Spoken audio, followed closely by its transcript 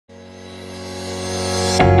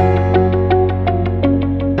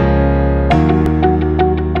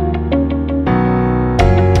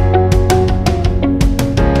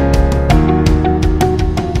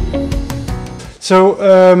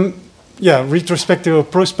So, yeah, retrospective or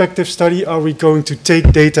prospective study. Are we going to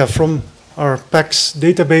take data from our PACS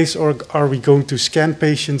database, or are we going to scan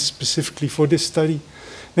patients specifically for this study?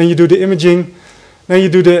 Then you do the imaging. Then you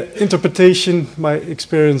do the interpretation by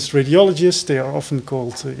experienced radiologists. They are often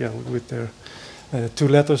called, yeah, with their 2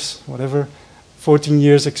 letters, whatever, 14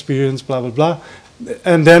 years experience, blah, blah, blah.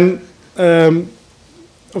 And then,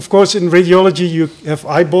 of course, in radiology, you have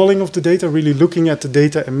eyeballing of the data, really looking at the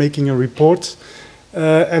data and making a report.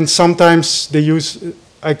 And sometimes they use,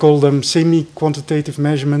 I call them semi-quantitative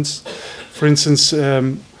measurements. For instance,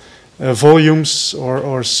 volumes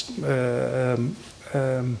or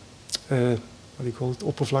what do you call it,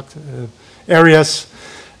 oppervlakte, areas,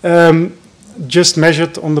 just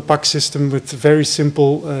measured on the PACS system with very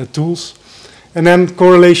simple tools. And then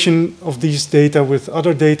correlation of these data with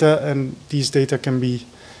other data, and these data can be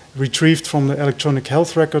retrieved from the electronic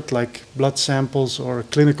health record, like blood samples or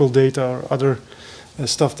clinical data or other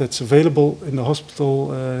stuff that's available in the hospital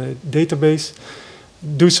database.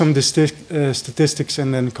 Do some statistics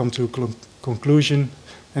and then come to a conclusion.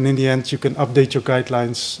 And in the end, you can update your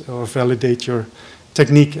guidelines or validate your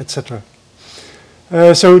technique, etc.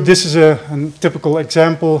 So this is a typical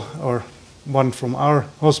example, or one from our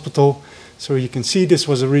hospital. So you can see this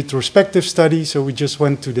was a retrospective study. So we just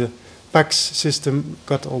went to the PACS system,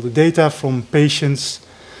 got all the data from patients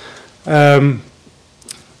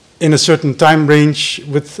in a certain time range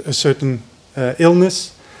with a certain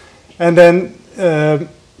illness. And then,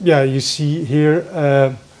 yeah, you see here,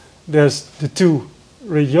 there's the 2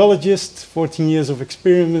 radiologists, 14 years of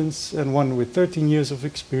experience, and one with 13 years of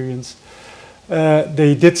experience.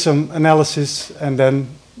 They did some analysis, and then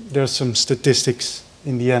there's some statistics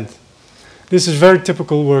in the end. This is very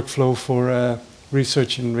typical workflow for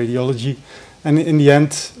research in radiology, and in the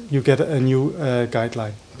end, you get a new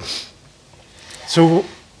guideline. So,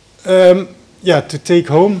 yeah, to take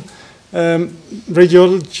home,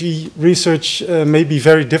 radiology research may be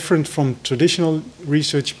very different from traditional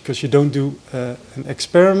research because you don't do an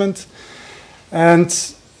experiment. And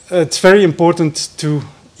it's very important to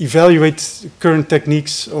evaluate current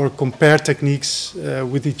techniques or compare techniques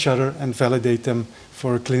with each other and validate them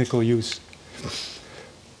for clinical use.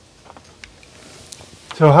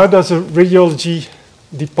 So how does a radiology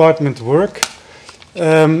department work?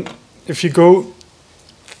 If you go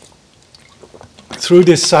through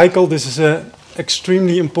this cycle, this is an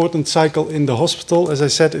extremely important cycle in the hospital. As I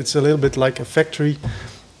said, it's a little bit like a factory.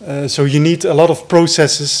 So you need a lot of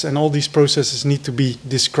processes, and all these processes need to be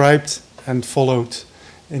described and followed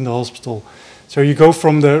in the hospital. So you go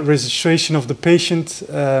from the registration of the patient,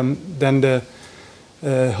 then the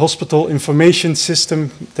hospital information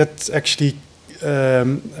system that actually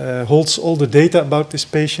holds all the data about this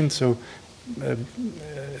patient. So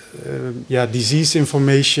yeah, disease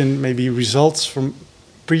information, maybe results from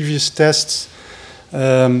previous tests.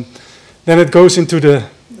 Then it goes into the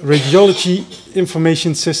radiology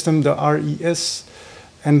information system, the RES,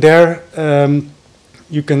 and there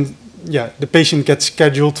you can, yeah, the patient gets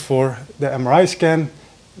scheduled for the MRI scan.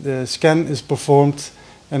 The scan is performed,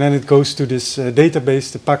 and then it goes to this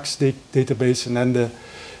database, the PACS database, and then the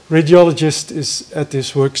radiologist is at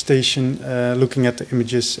this workstation looking at the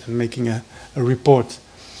images and making a report.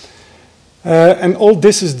 And all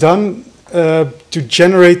this is done to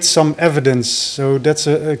generate some evidence. So that's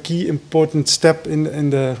a key important step in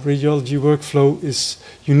the radiology workflow, is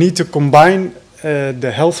you need to combine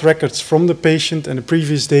the health records from the patient and the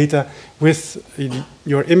previous data with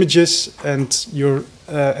your images and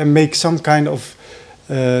and make some kind of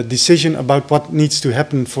decision about what needs to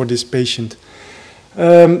happen for this patient.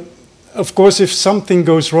 Of course, if something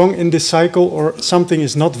goes wrong in this cycle or something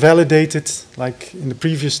is not validated, like in the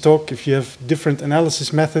previous talk, if you have different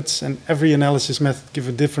analysis methods and every analysis method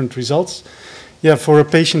gives different results, yeah, for a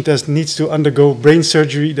patient that needs to undergo brain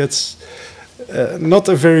surgery, that's not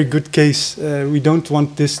a very good case. We don't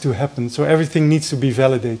want this to happen, so everything needs to be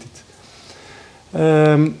validated.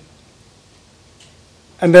 And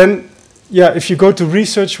then, yeah, if you go to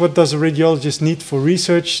research, what does a radiologist need for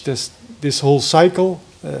research? There's this whole cycle.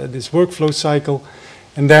 This workflow cycle,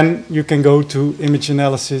 and then you can go to image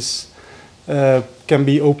analysis, can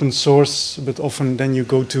be open source, but often then you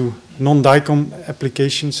go to non-DICOM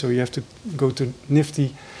applications, so you have to go to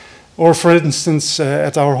NIFTY. Or for instance,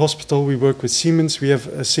 at our hospital we work with Siemens, we have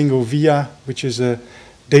a single VIA, which is a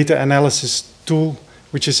data analysis tool,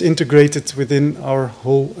 which is integrated within our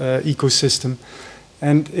whole ecosystem,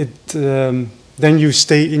 and it then you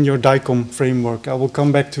stay in your DICOM framework. I will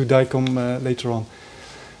come back to DICOM later on.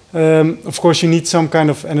 Of course, you need some kind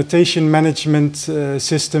of annotation management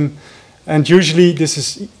system. And usually this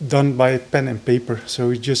is done by pen and paper.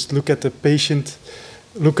 So you just look at the patient,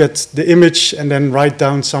 look at the image, and then write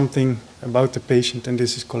down something about the patient, and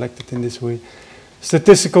this is collected in this way.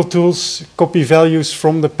 Statistical tools copy values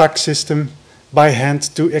from the PAC system by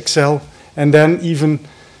hand to Excel, and then even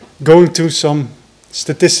going to some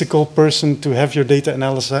statistical person to have your data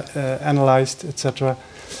analyzed, etc.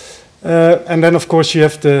 And then, of course, you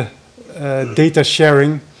have the data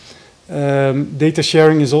sharing. Data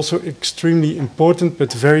sharing is also extremely important,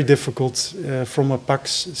 but very difficult from a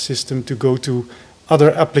PACS system to go to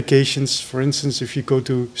other applications. For instance, if you go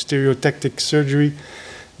to stereotactic surgery,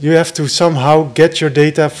 you have to somehow get your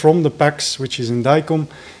data from the PACS, which is in DICOM,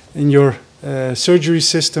 in your surgery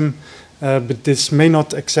system, but this may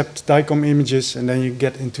not accept DICOM images, and then you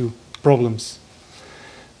get into problems.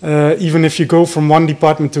 Even if you go from one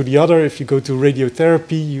department to the other, if you go to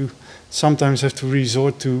radiotherapy, you sometimes have to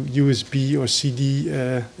resort to USB or CD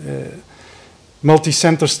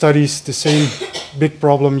multi-center studies, the same big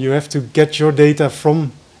problem. You have to get your data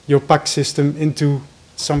from your PAC system into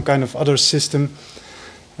some kind of other system.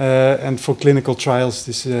 And for clinical trials,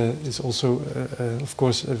 this is also, of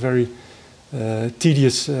course, a very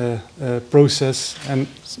tedious process and,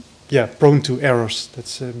 yeah, prone to errors.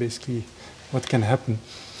 That's basically what can happen.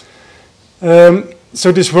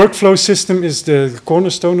 So this workflow system is the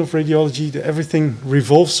cornerstone of radiology. Everything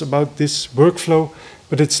revolves about this workflow,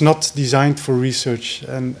 but it's not designed for research.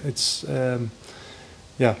 And it's,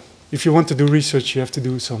 yeah, if you want to do research, you have to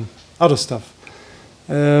do some other stuff.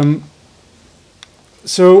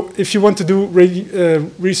 So if you want to do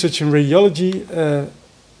research in radiology,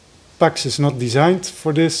 PACS is not designed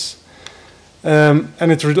for this.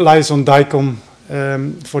 And it relies on DICOM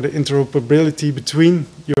for the interoperability between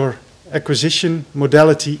your acquisition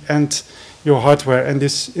modality and your hardware. And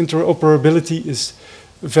this interoperability is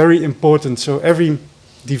very important. So every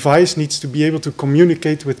device needs to be able to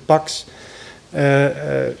communicate with PACS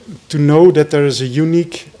to know that there is a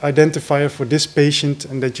unique identifier for this patient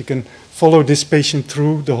and that you can follow this patient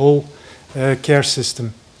through the whole care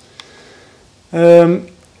system.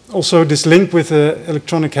 Also, this link with the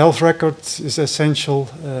electronic health record is essential.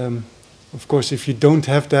 Of course, if you don't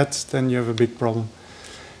have that, then you have a big problem.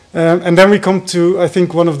 And then we come to, I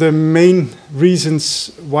think, one of the main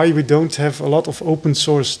reasons why we don't have a lot of open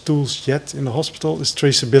source tools yet in the hospital is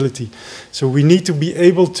traceability. So we need to be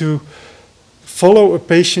able to follow a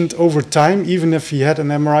patient over time. Even if he had an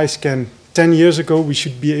MRI scan 10 years ago, we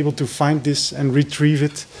should be able to find this and retrieve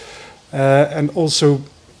it. And also,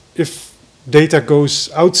 if data goes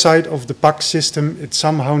outside of the PAC system, it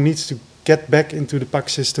somehow needs to get back into the PAC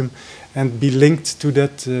system and be linked to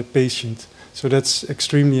that patient. So that's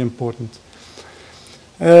extremely important.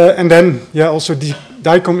 And then, yeah, also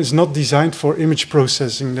DICOM is not designed for image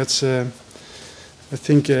processing. That's, I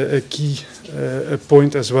think, a key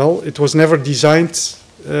point as well. It was never designed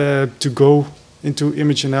to go into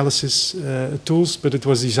image analysis tools, but it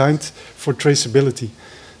was designed for traceability.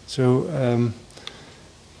 So,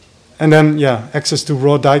 and then, yeah, access to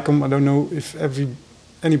raw DICOM. I don't know if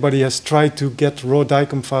anybody has tried to get raw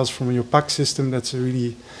DICOM files from your PAC system. That's a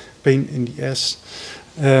really pain in the ass.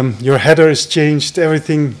 Your header is changed.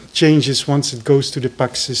 Everything changes once it goes to the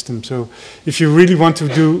PAC system. So if you really want to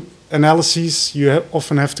do analyses, you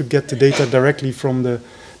often have to get the data directly from the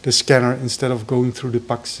scanner instead of going through the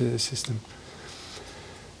PAC system.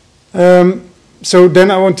 So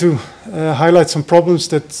then I want to highlight some problems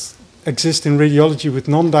that exist in radiology with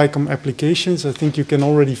non-DICOM applications. I think you can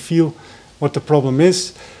already feel what the problem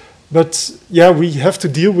is. But yeah, we have to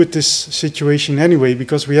deal with this situation anyway,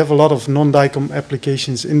 because we have a lot of non-DICOM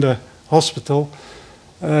applications in the hospital.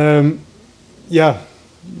 Yeah,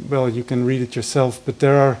 well, you can read it yourself, but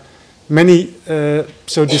there are many.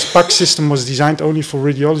 So this PAC system was designed only for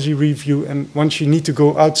radiology review, and once you need to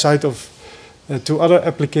go outside of to other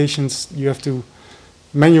applications, you have to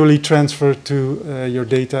manually transfer to your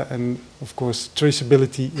data, and of course,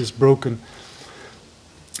 traceability is broken.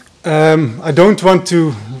 I don't want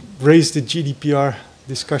to raise the GDPR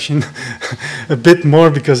discussion a bit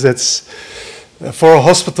more, because that's for a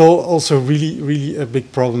hospital also really a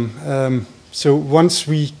big problem. So once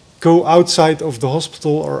we go outside of the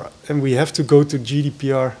hospital and we have to go to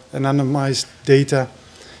GDPR anonymized data,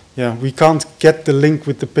 yeah, we can't get the link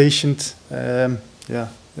with the patient. Yeah,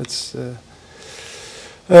 that's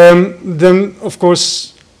then of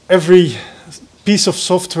course every piece of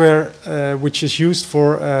software which is used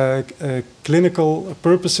for clinical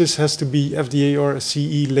purposes has to be FDA or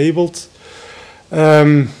CE labeled.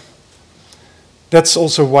 That's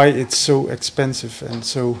also why it's so expensive and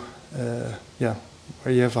so, yeah,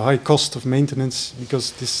 where you have a high cost of maintenance,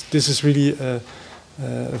 because this is really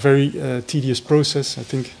a very tedious process, I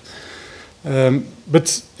think.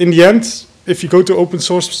 But in the end, if you go to open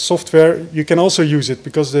source software, you can also use it,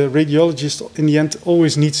 because the radiologist in the end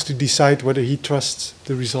always needs to decide whether he trusts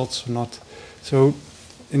the results or not. So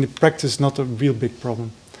in the practice, not a real big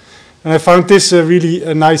problem. And I found this really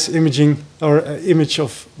a nice imaging or image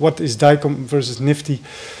of what is DICOM versus NIFTY.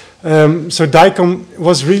 So DICOM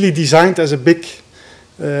was really designed as a big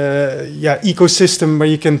ecosystem where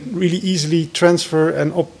you can really easily transfer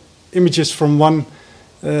and images from one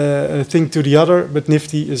thing to the other, but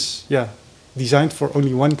NIFTY is designed for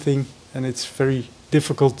only one thing, and it's very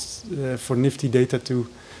difficult for NIFTY data to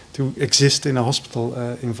exist in a hospital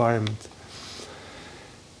environment.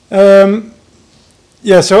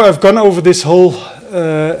 So I've gone over this whole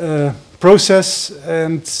process,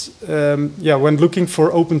 and when looking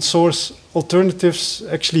for open source alternatives,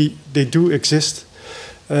 actually they do exist,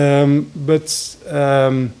 but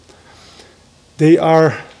they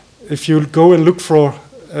are, if you go and look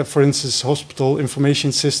for instance, hospital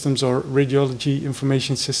information systems or radiology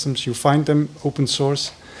information systems, you find them open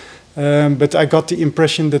source. But I got the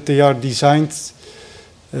impression that they are designed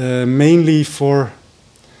mainly for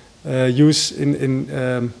use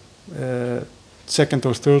in second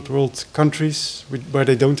or third world countries where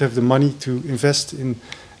they don't have the money to invest in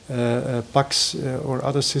PACS or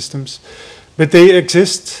other systems. But they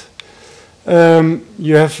exist.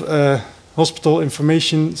 You have hospital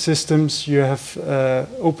information systems, you have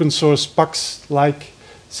open source PACS-like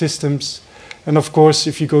systems, and of course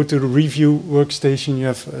if you go to the review workstation, you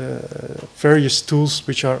have various tools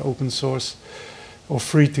which are open source or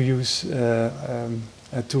free to use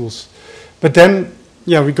tools. But then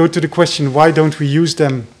we go to the question, why don't we use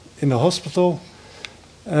them in the hospital?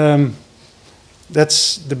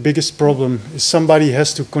 That's the biggest problem, is somebody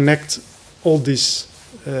has to connect all these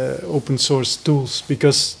open source tools,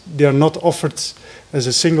 because they are not offered as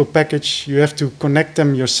a single package. You have to connect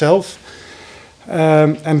them yourself,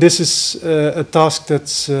 and this is a task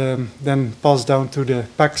that's then passed down to the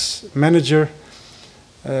PACS manager,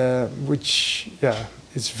 which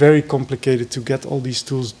it's very complicated to get all these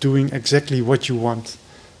tools doing exactly what you want.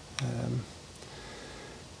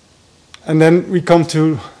 And then we come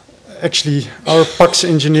to actually our PACS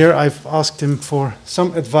engineer. I've asked him for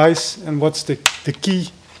some advice, and what's the key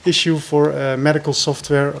issue for medical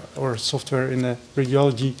software or software in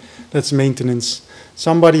radiology. That's maintenance.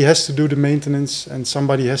 Somebody has to do the maintenance, and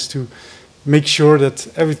somebody has to make sure that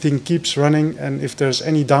everything keeps running, and if there's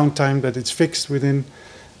any downtime, that it's fixed within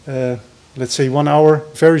let's say 1 hour,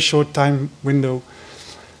 very short time window.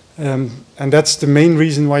 And that's the main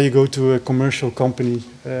reason why you go to a commercial company,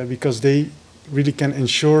 because they really can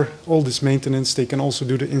ensure all this maintenance. They can also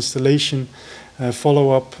do the installation,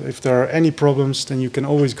 follow up. If there are any problems, then you can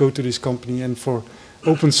always go to this company. And for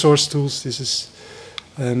open source tools, this is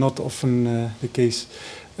not often the case.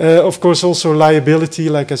 Of course, also liability,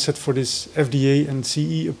 like I said, for this FDA and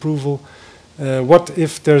CE approval. What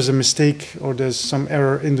if there's a mistake or there's some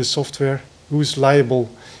error in the software? Who's liable?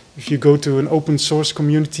 If you go to an open source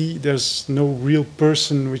community, there's no real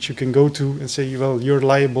person which you can go to and say, well, you're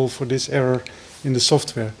liable for this error in the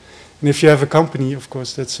software. And if you have a company, of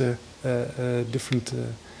course, that's a different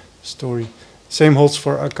story. Same holds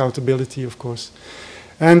for accountability, of course.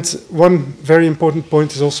 And one very important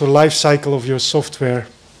point is also life cycle of your software.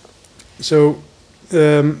 So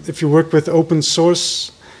if you work with open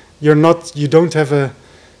source, you don't have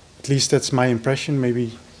at least that's my impression,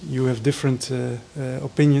 maybe you have different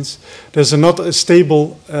opinions. There's not a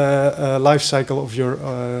stable life cycle of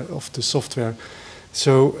the software.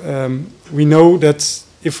 So we know that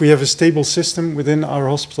if we have a stable system within our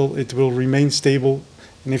hospital, it will remain stable.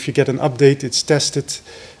 And if you get an update, it's tested,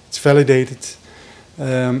 it's validated,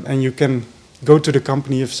 and you can go to the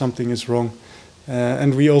company if something is wrong.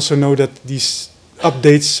 And we also know that these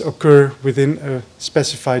updates occur within a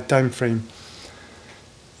specified time frame.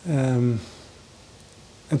 And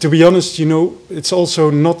to be honest, it's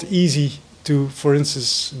also not easy to, for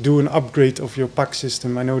instance, do an upgrade of your PACS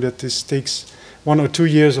system. I know that this takes 1 or 2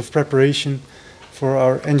 years of preparation for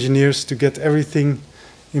our engineers to get everything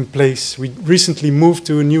in place. We recently moved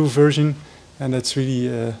to a new version, and that's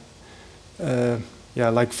really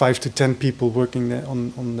like 5 to 10 people working there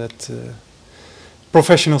on that.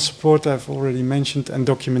 Professional support I've already mentioned, and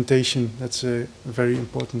documentation, that's a very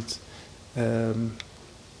important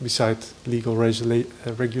beside legal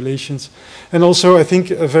regulations. And also I think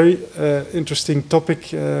a very interesting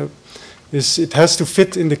topic is it has to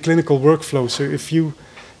fit in the clinical workflow. So if you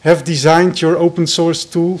have designed your open source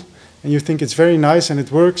tool and you think it's very nice and it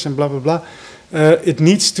works and blah, blah, blah, it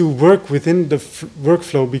needs to work within the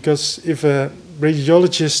workflow, because if a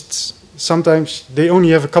radiologist sometimes they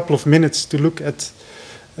only have a couple of minutes to look at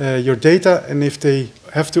your data, and if they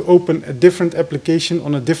have to open a different application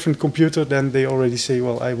on a different computer, then they already say,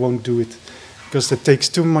 well, I won't do it, because that takes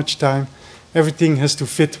too much time. Everything has to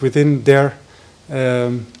fit within their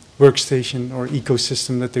workstation or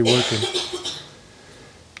ecosystem that they work in.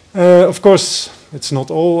 Of course, it's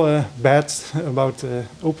not all bad about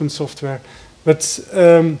open software, but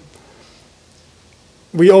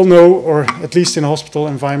we all know, or at least in a hospital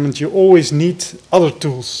environment, you always need other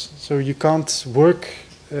tools. So you can't work,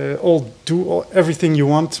 do everything you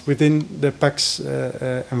want within the PACS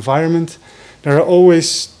environment. There are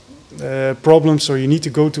always problems, or you need to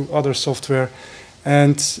go to other software.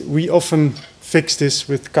 And we often fix this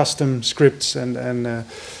with custom scripts and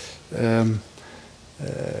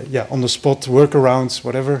on-the-spot workarounds,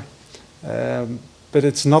 whatever. But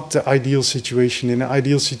it's not the ideal situation. In an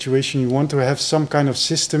ideal situation, you want to have some kind of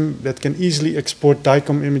system that can easily export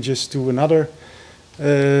DICOM images to another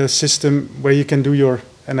system where you can do your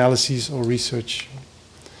analyses or research.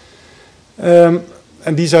 And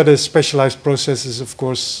these are the specialized processes, of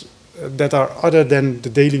course, that are other than the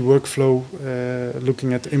daily workflow,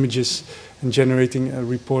 looking at images and generating a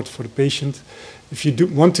report for the patient. If you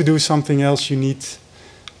want to do something else, you need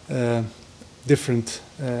different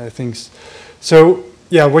things. So,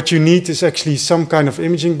 yeah, what you need is actually some kind of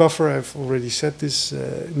imaging buffer. I've already said this.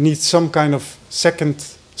 Needs some kind of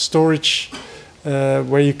second storage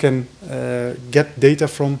where you can get data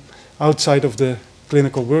from outside of the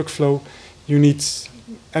clinical workflow. You need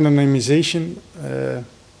anonymization.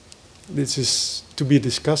 This is to be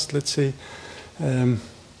discussed, let's say.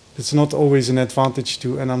 It's not always an advantage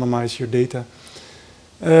to anonymize your data.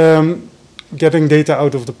 Getting data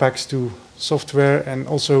out of the PACS to software, and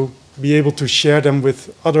also be able to share them with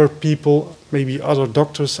other people, maybe other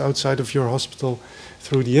doctors outside of your hospital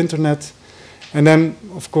through the internet. And then,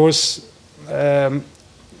 of course,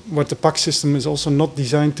 what the PACS system is also not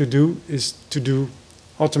designed to do is to do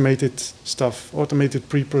automated stuff, automated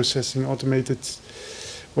pre-processing, automated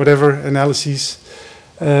whatever analyses.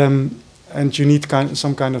 And you need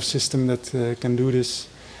some kind of system that can do this.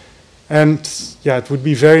 And yeah, it would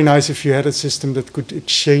be very nice if you had a system that could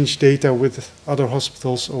exchange data with other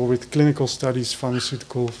hospitals or with clinical studies,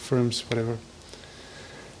 pharmaceutical firms, whatever.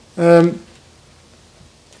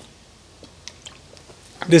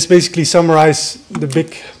 This basically summarizes the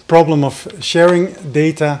big problem of sharing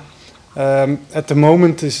data. At the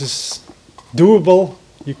moment, this is doable.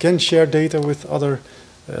 You can share data with other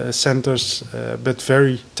centers, but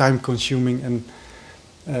very time-consuming, and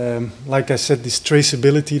like I said, this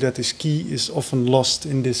traceability that is key is often lost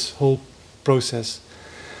in this whole process.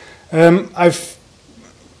 I've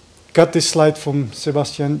got this slide from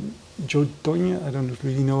Sebastian Jodogne. I don't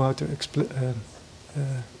really know how to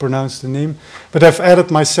pronounce the name, but I've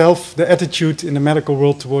added myself the attitude in the medical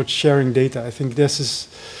world towards sharing data. I think this is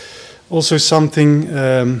also something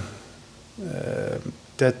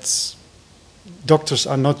that doctors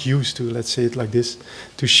are not used to, let's say it like this,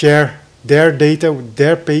 to share their data with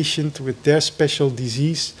their patient, with their special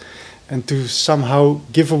disease, and to somehow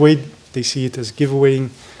give away, they see it as give away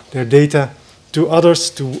their data to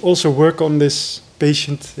others to also work on this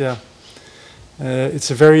patient. Yeah,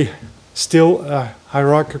 it's a very still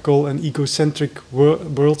hierarchical and egocentric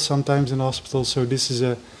world sometimes in hospitals. So this is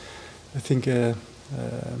I think,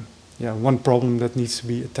 one problem that needs to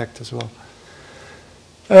be attacked as well.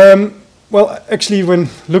 Well, actually, when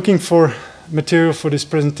looking for material for this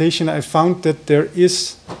presentation, I found that there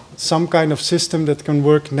is some kind of system that can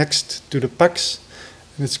work next to the PACS,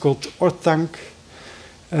 and it's called Orthanc.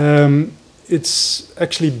 It's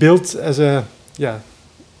actually built as a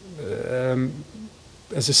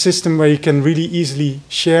system where you can really easily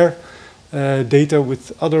share data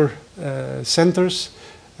with other centers,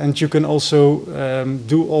 and you can also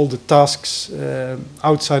do all the tasks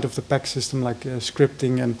outside of the PACS system, like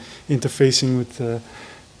scripting and interfacing with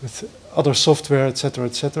other software, etc.,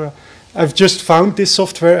 etc. I've just found this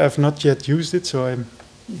software. I've not yet used it, so I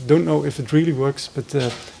don't know if it really works. But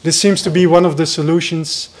this seems to be one of the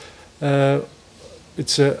solutions.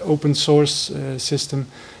 It's an open source system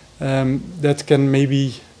that can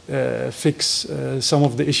maybe fix some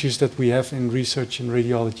of the issues that we have in research in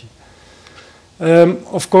radiology.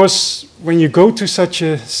 Of course, when you go to such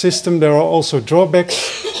a system, there are also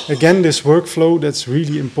drawbacks. Again, this workflow, that's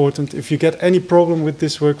really important. If you get any problem with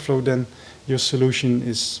this workflow, then your solution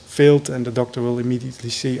is failed, and the doctor will immediately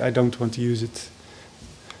say, I don't want to use it.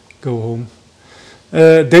 Go home.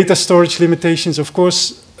 Data storage limitations. Of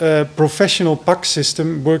course, a professional PACS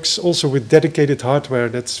system works also with dedicated hardware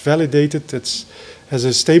that's validated, has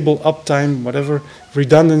a stable uptime, whatever,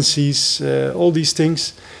 redundancies, all these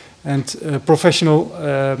things. And professional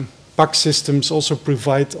PACS systems also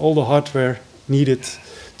provide all the hardware needed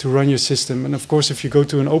to run your system. And of course, if you go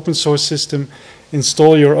to an open source system,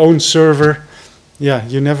 install your own server, yeah,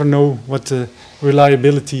 you never know what the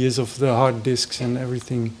reliability is of the hard disks and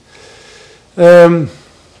everything.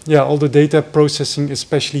 Yeah, all the data processing,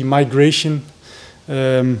 especially migration.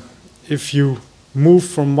 If you move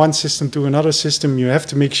from one system to another system, you have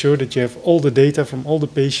to make sure that you have all the data from all the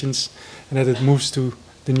patients and that it moves to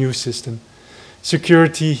the new system.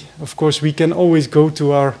 Security, of course, we can always go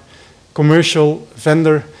to our commercial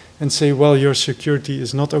vendor and say, well, your security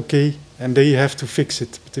is not okay, and they have to fix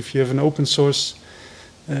it. But if you have an open source,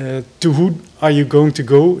 to who are you going to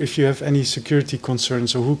go if you have any security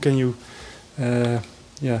concerns, or who can you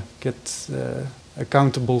get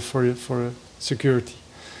accountable for security?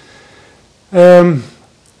 And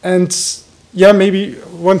yeah, maybe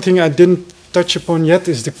one thing I didn't touch upon yet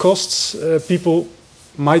is the costs. People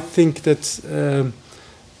might think that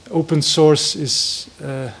open source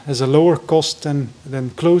has a lower cost than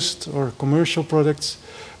closed or commercial products,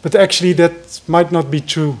 but actually that might not be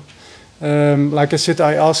true. Like I said,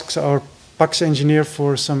 I asked our PACS engineer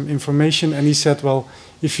for some information, and he said, well,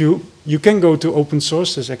 if you can go to open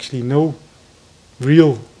source, there's actually no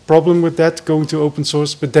real problem with that, going to open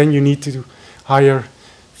source, but then you need to hire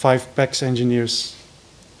 5 PACS engineers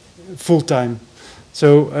full-time.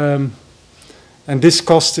 So, and this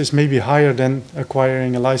cost is maybe higher than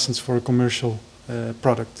acquiring a license for a commercial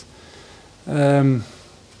product. And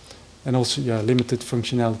also, yeah, limited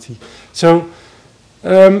functionality. So,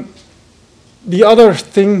 the other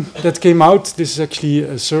thing that came out, this is actually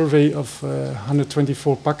a survey of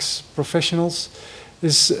 124 PACS professionals,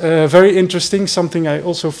 is very interesting. Something I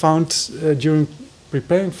also found during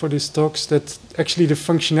preparing for these talks, that actually the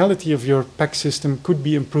functionality of your PACS system could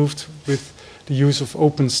be improved with the use of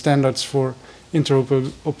open standards for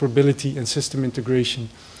interoperability and system integration.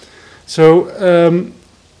 So,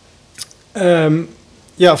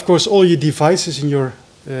 yeah, of course, all your devices in your,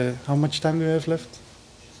 how much time do you have left?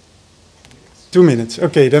 2 minutes.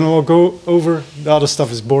 Okay, then we'll go over, the other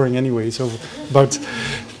stuff is boring anyway, so about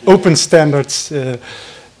open standards.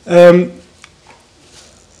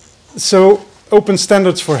 So, open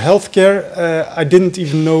standards for healthcare, I didn't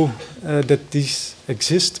even know that these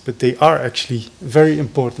exist, but they are actually very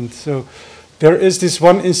important. So, there is this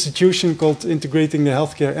one institution called Integrating the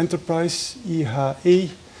Healthcare Enterprise,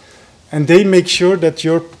 IHE, and they make sure that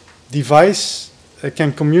your device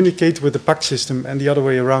can communicate with the PACS system and the other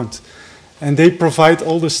way around. And they provide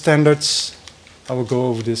all the standards. I will go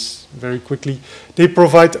over this very quickly. They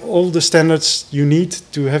provide all the standards you need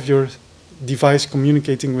to have your device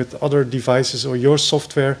communicating with other devices, or your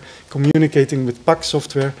software communicating with PACS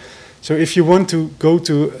software. So if you want to go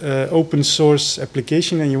to open source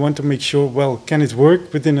application and you want to make sure, well, can it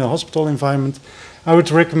work within a hospital environment, I would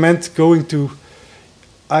recommend going to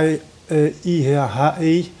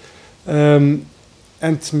IHE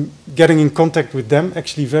and getting in contact with them.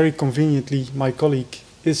 Actually, very conveniently, my colleague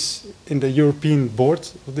is in the European board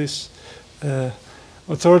of this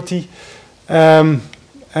authority.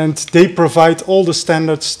 And they provide all the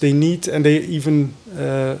standards they need, and they even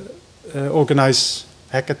organize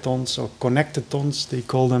hackathons or connectathons, they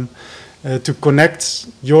call them, to connect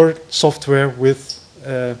your software with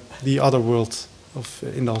the other world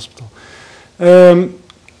in the hospital.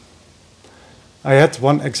 I had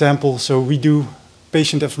one example. So we do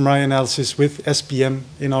patient fMRI analysis with SPM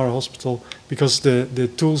in our hospital, because the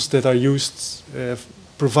tools that are used,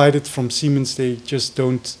 provided from Siemens, they just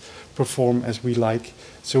don't perform as we like.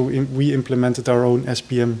 So we implemented our own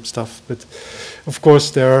SPM stuff. But of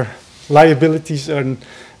course, there are liabilities. And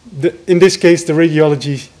in this case, the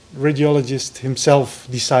radiologist himself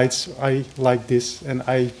decides, I like this and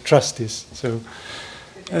I trust this. So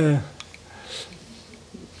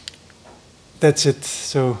that's it.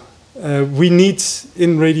 So we need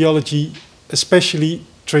in radiology, especially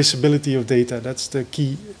traceability of data. That's the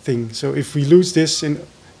key thing. So if we lose this in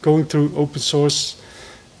going through open source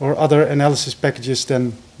or other analysis packages,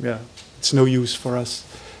 then yeah, it's no use for us.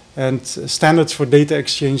 And standards for data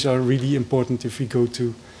exchange are really important if we go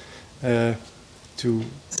to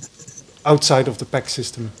outside of the PACS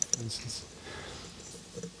system, for instance.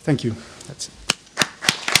 Thank you. That's it.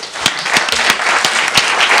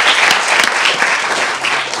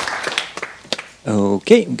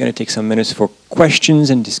 Okay, I'm going to take some minutes for questions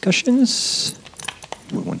and discussions.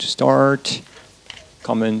 We want to start.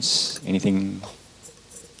 Comments, anything?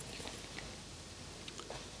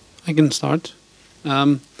 I can start.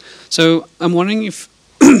 So I'm wondering if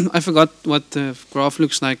I forgot what the graph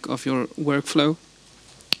looks like of your workflow,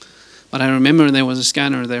 but I remember there was a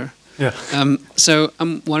scanner there. Yeah. So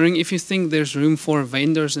I'm wondering if you think there's room for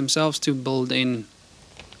vendors themselves to build in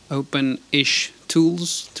open-ish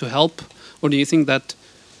tools to help, or do you think that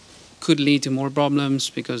could lead to more problems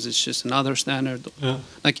because it's just another standard? Yeah.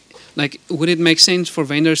 Like, would it make sense for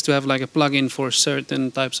vendors to have like a plugin for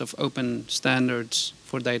certain types of open standards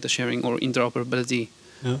for data sharing or interoperability?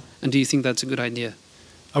 Yeah. And do you think that's a good idea?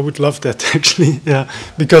 I would love that actually, yeah,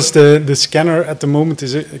 because the scanner at the moment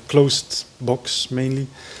is a closed box mainly.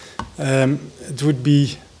 It would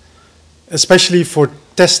be, especially for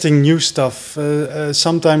testing new stuff,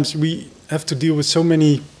 sometimes we have to deal with so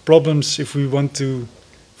many problems if we want to,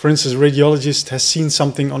 for instance, a radiologist has seen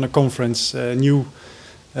something on a conference, a new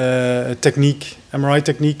technique, MRI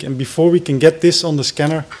technique, and before we can get this on the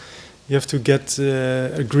scanner, you have to get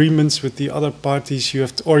agreements with the other parties, you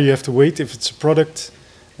have to wait if it's a product,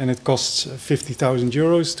 and it costs 50,000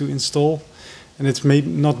 euros to install, and it may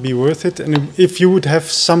not be worth it. And if you would have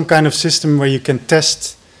some kind of system where you can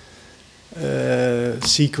test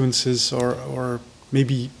sequences or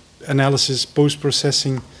maybe analysis,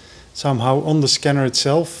 post-processing somehow on the scanner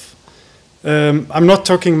itself. I'm not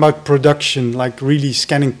talking about production, like really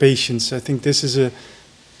scanning patients. I think this is a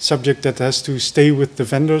subject that has to stay with the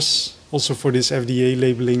vendors, also for this FDA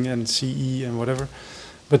labeling and CE and whatever.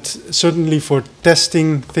 But certainly for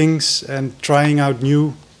testing things and trying out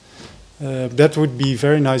new, that would be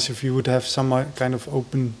very nice if you would have some kind of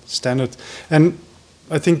open standard. And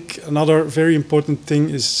I think another very important thing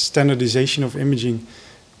is standardization of imaging.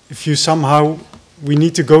 If you somehow, we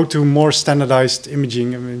need to go to more standardized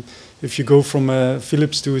imaging. I mean, if you go from a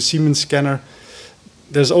Philips to a Siemens scanner,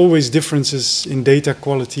 there's always differences in data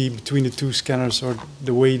quality between the two scanners or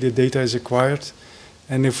the way the data is acquired.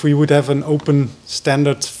 And if we would have an open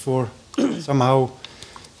standard for somehow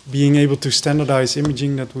being able to standardize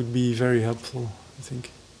imaging, that would be very helpful, I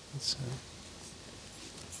think.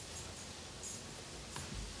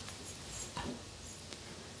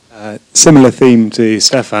 Similar theme to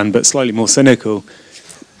Stefan, but slightly more cynical.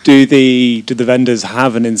 Do the vendors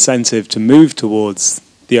have an incentive to move towards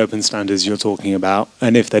the open standards you're talking about?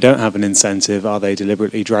 And if they don't have an incentive, are they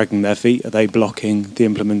deliberately dragging their feet? Are they blocking the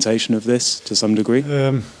implementation of this to some degree?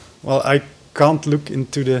 Well, I can't look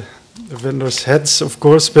into the vendors' heads, of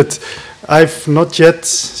course, but I've not yet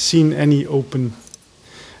seen any open.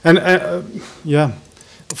 And yeah,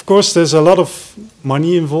 of course, there's a lot of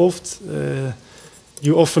money involved.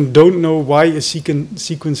 You often don't know why a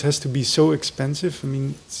sequence has to be so expensive. I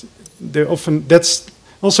mean, that's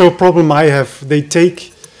also a problem I have. They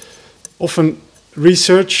take often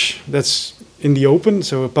research that's in the open,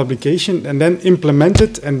 so a publication, and then implement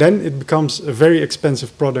it, and then it becomes a very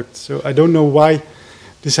expensive product. So I don't know why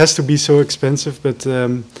this has to be so expensive, but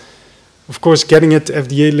of course getting it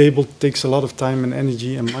FDA labeled takes a lot of time and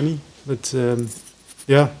energy and money. But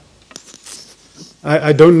yeah,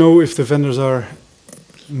 I don't know if the vendors are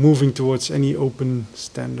moving towards any open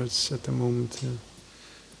standards at the moment. Yeah.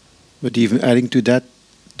 But even adding to that,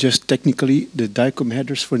 just technically, the DICOM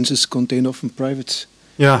headers, for instance, contain often private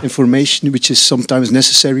information, which is sometimes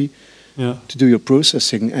necessary to do your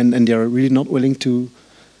processing, and they are really not willing to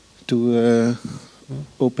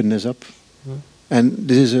open this up. Yeah. And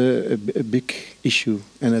this is a big issue,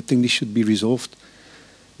 and I think this should be resolved.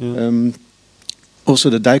 Yeah. Also,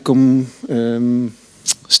 the DICOM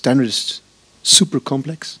standard is super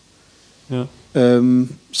complex. Yeah.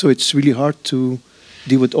 So it's really hard to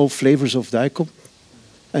deal with all flavors of DICOM,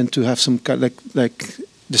 and to have some kind like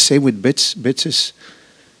the same with bits. Bits is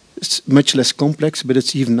it's much less complex, but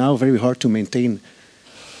it's even now very hard to maintain.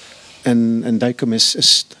 And DICOM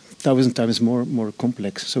is 1,000 times more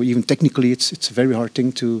complex. So even technically, it's a very hard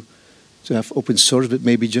thing to have open source, but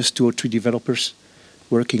maybe just 2 or 3 developers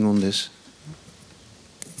working on this.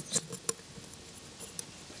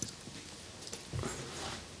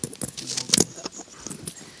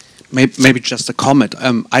 Maybe just a comment.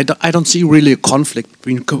 I don't see really a conflict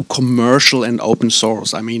between commercial and open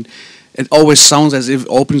source. I mean, it always sounds as if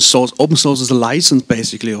open source is a license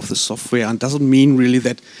basically of the software, and doesn't mean really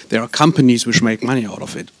that there are companies which make money out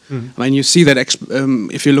of it. Mm-hmm. I mean, you see that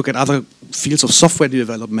if you look at other fields of software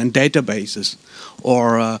development, databases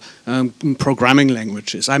or programming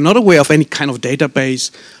languages. I'm not aware of any kind of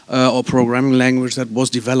database or programming language that was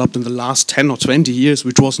developed in the last 10 or 20 years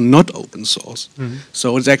which was not open source. Mm-hmm.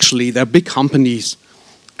 So it's actually, there are big companies,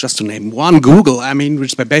 just to name one, Google, I mean,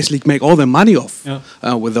 which they basically make all their money off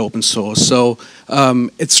with open source. So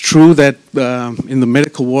it's true that in the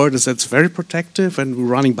medical world that's very protective and we're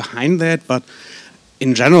running behind that, but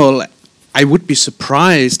in general, I would be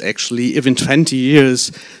surprised actually if in 20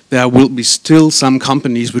 years there will be still some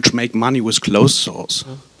companies which make money with closed source.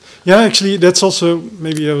 Yeah, actually, that's also,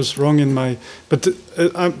 maybe I was wrong in my, but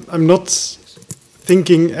I'm not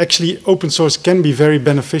thinking, actually, open source can be very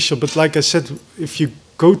beneficial, but like I said, if you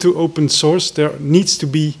go to open source, there needs to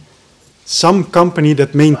be some company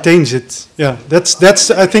that maintains it. Yeah,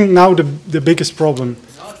 that's I think now the biggest problem.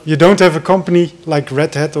 You don't have a company like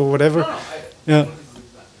Red Hat or whatever. Yeah,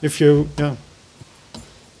 if you, yeah.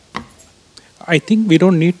 I think we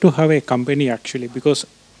don't need to have a company actually, because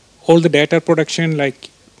all the data production,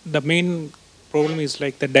 like the main problem is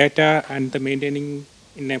like the data and the maintaining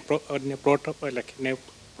in a protocoled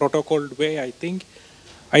way.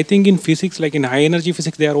 I think in physics, like in high energy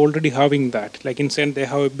physics, they are already having that. Like in CERN, they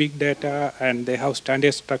have a big data and they have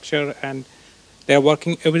standard structure and they are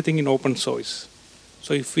working everything in open source.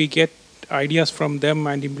 So if we get ideas from them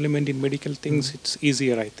and implement in medical things, it's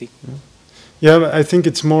easier, I think. Yeah, but I think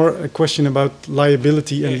it's more a question about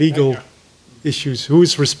liability and legal issues. Who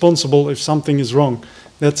is responsible if something is wrong?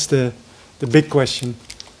 That's the big question.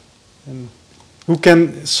 And who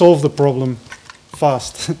can solve the problem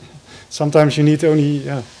fast? Sometimes you need only,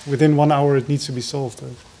 within 1 hour it needs to be solved.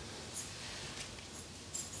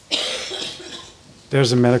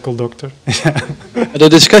 There's a medical doctor. The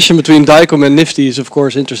discussion between DICOM and NIFTY is of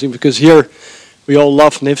course interesting, because here we all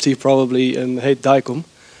love NIFTY probably and hate DICOM.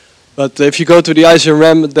 But if you go to the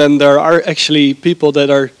ICMM, then there are actually people that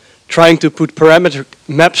are trying to put parametric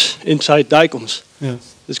maps inside DICOMs.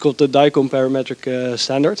 Yes. It's called the DICOM parametric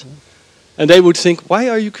standard. And they would think, why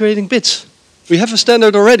are you creating bits? We have a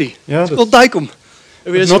standard already. Yeah, it's called DICOM.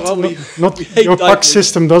 Your PAC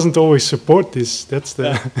system doesn't always support this. That's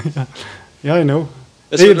the... Yeah, I know.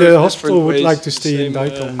 The hospital would like to stay in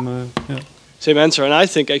DICOM. Same answer. And I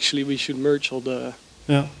think actually we should merge all the...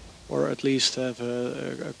 Yeah. Or at least have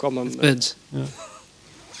a common... Bids.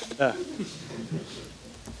 Yeah.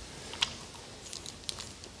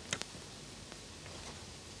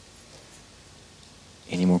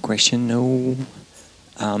 Any more question? No.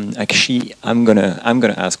 Actually, I'm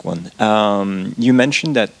gonna ask one. You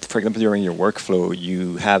mentioned that, for example, during your workflow,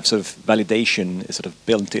 you have sort of validation is sort of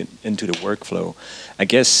built into the workflow. I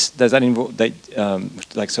guess does that involve that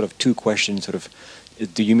like sort of two questions? Sort of,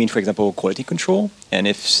 do you mean, for example, quality control? And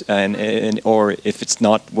if or if it's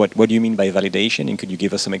not, what do you mean by validation? And could you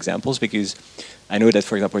give us some examples? Because I know that,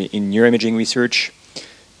 for example, in neuroimaging research,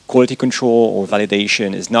 quality control or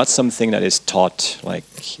validation is not something that is taught. Like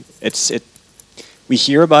we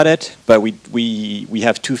hear about it, but we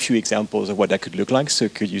have too few examples of what that could look like. So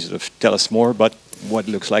could you sort of tell us more about what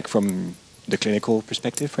it looks like from the clinical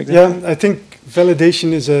perspective, for example? Yeah, I think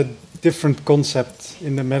validation is a different concept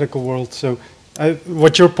in the medical world. So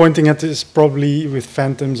what you're pointing at is probably with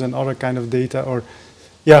phantoms and other kind of data, or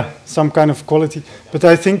some kind of quality. But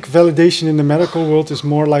I think validation in the medical world is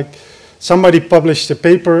more like somebody published a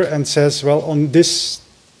paper and says, well, on this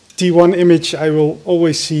T1 image, I will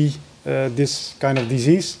always see this kind of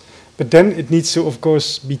disease. But then it needs to, of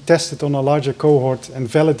course, be tested on a larger cohort and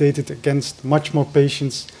validated against much more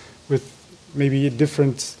patients with maybe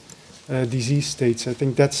different disease states. I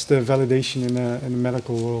think that's the validation in the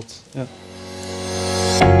medical world. Yeah.